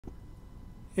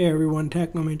Hey everyone,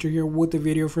 Technomentor here with a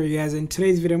video for you guys. In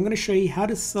today's video, I'm going to show you how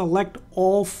to select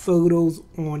all photos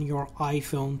on your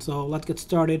iPhone. So let's get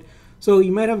started. So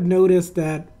you might have noticed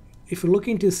that if you're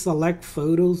looking to select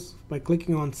photos by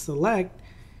clicking on select,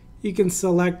 you can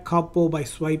select couple by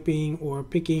swiping or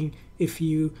picking.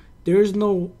 There's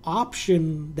no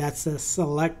option that says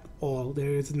select all.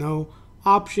 There is no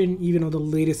option even on the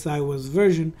latest iOS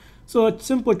version. So a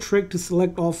simple trick to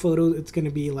select all photos, it's going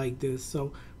to be like this.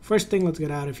 So first thing, let's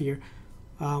get out of here.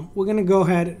 We're going to go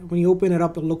ahead, when you open it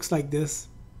up, it looks like this.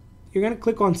 You're going to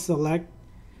click on select,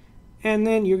 and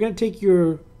then you're going to take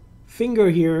your finger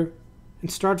here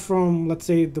and start from, let's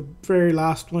say, the very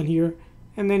last one here,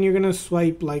 and then you're going to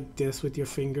swipe like this with your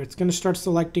finger. It's going to start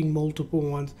selecting multiple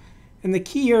ones. And the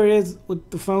key here is, with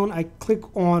the phone, I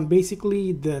click on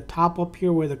basically the top up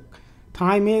here where the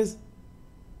time is,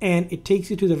 and it takes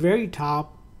you to the very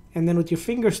top, and then with your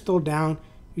finger still down,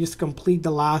 you just complete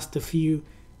the last few,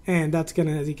 and that's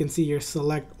gonna, as you can see here,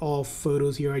 select all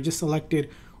photos here. I just selected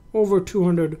over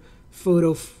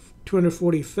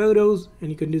 240 photos, and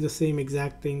you can do the same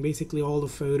exact thing. Basically all the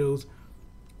photos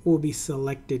will be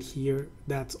selected here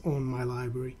that's on my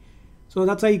library. So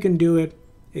that's how you can do it.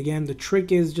 Again, the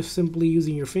trick is just simply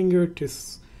using your finger to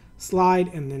slide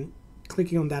and then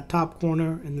clicking on that top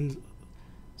corner and then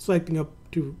swiping up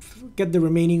to get the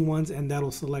remaining ones, and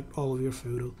that'll select all of your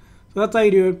photos. So that's how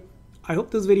you do it. I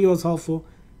hope this video was helpful.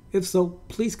 If so,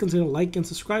 please consider like and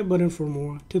subscribe button for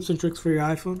more tips and tricks for your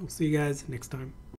iPhone. We'll see you guys next time.